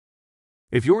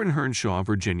If you're in Hernshaw,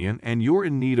 Virginia, and you're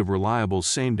in need of reliable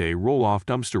same-day roll-off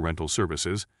dumpster rental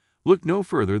services, look no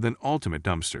further than Ultimate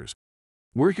Dumpsters.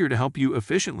 We're here to help you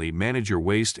efficiently manage your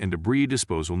waste and debris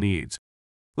disposal needs.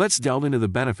 Let's delve into the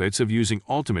benefits of using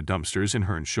Ultimate Dumpsters in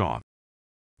Hernshaw.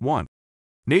 1.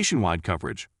 Nationwide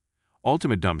coverage.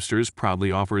 Ultimate Dumpsters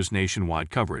proudly offers nationwide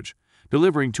coverage,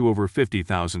 delivering to over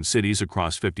 50,000 cities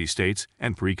across 50 states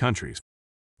and 3 countries.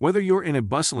 Whether you're in a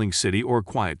bustling city or a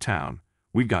quiet town,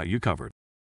 we've got you covered.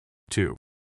 2.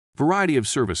 Variety of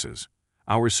services.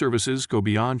 Our services go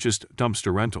beyond just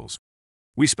dumpster rentals.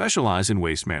 We specialize in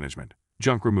waste management,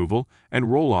 junk removal,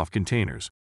 and roll-off containers.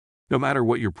 No matter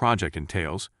what your project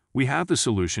entails, we have the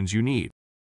solutions you need.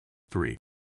 3.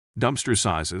 Dumpster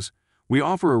sizes. We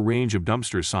offer a range of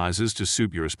dumpster sizes to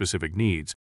suit your specific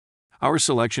needs. Our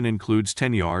selection includes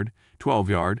 10-yard,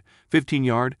 12-yard,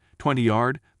 15-yard,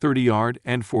 20-yard, 30-yard,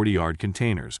 and 40-yard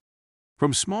containers.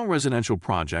 From small residential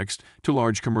projects to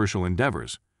large commercial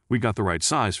endeavors, we got the right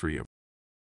size for you.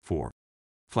 4.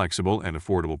 Flexible and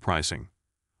affordable pricing.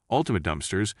 Ultimate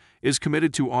Dumpsters is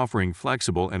committed to offering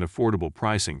flexible and affordable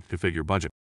pricing to fit your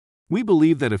budget. We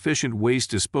believe that efficient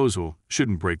waste disposal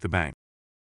shouldn't break the bank.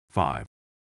 5.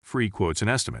 Free quotes and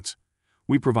estimates.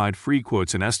 We provide free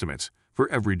quotes and estimates for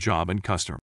every job and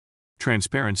customer.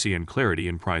 Transparency and clarity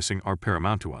in pricing are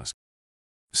paramount to us.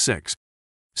 6.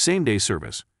 Same-day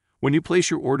service. When you place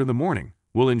your order in the morning,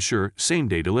 we'll ensure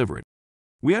same-day delivery.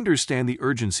 We understand the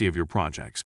urgency of your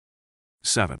projects.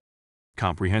 7.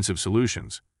 Comprehensive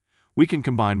solutions. We can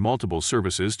combine multiple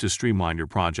services to streamline your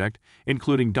project,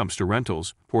 including dumpster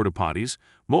rentals, porta-potties,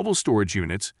 mobile storage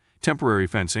units, temporary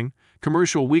fencing,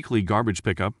 commercial weekly garbage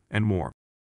pickup, and more.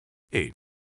 8.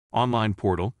 Online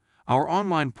portal. Our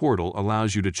online portal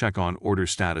allows you to check on order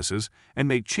statuses and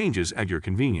make changes at your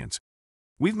convenience.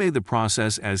 We've made the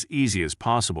process as easy as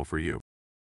possible for you.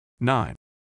 9.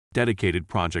 Dedicated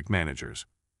project managers.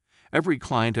 Every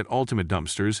client at Ultimate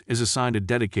Dumpsters is assigned a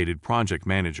dedicated project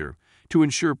manager to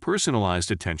ensure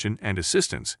personalized attention and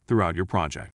assistance throughout your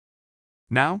project.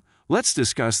 Now, let's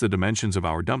discuss the dimensions of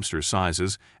our dumpster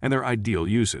sizes and their ideal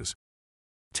uses.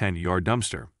 10-yard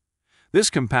dumpster.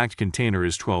 This compact container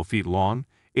is 12 feet long,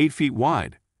 8 feet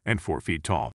wide, and 4 feet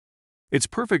tall. It's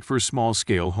perfect for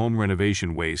small-scale home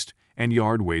renovation waste and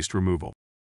yard waste removal.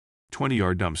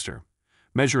 20-yard dumpster.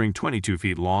 Measuring 22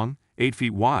 feet long, 8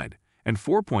 feet wide, and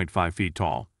 4.5 feet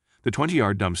tall, the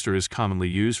 20-yard dumpster is commonly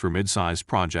used for mid-sized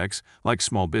projects like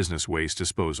small business waste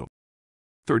disposal.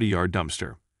 30-yard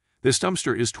dumpster. This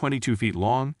dumpster is 22 feet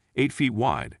long, 8 feet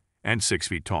wide, and 6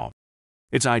 feet tall.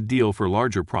 It's ideal for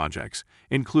larger projects,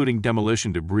 including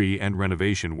demolition debris and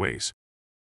renovation waste.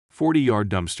 40-yard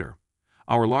dumpster.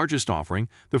 Our largest offering,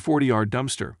 the 40-yard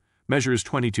dumpster, measures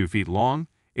 22 feet long,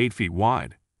 8 feet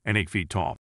wide, and 8 feet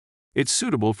tall. It's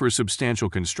suitable for substantial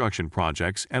construction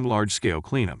projects and large-scale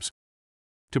cleanups.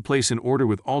 To place an order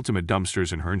with Ultimate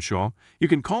Dumpsters in Hernshaw, you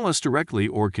can call us directly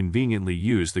or conveniently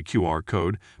use the QR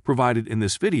code provided in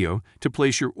this video to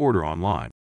place your order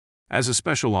online. As a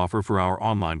special offer for our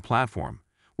online platform,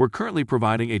 we're currently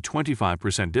providing a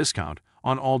 25% discount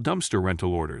on all dumpster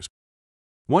rental orders.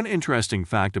 One interesting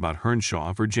fact about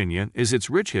Hernshaw, Virginia, is its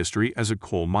rich history as a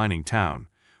coal mining town,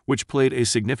 which played a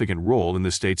significant role in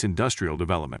the state's industrial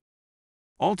development.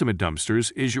 Ultimate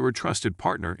Dumpsters is your trusted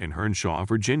partner in Hernshaw,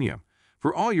 Virginia,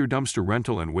 for all your dumpster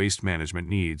rental and waste management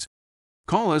needs.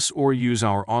 Call us or use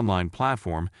our online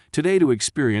platform today to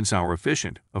experience our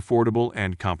efficient, affordable,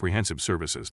 and comprehensive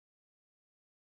services.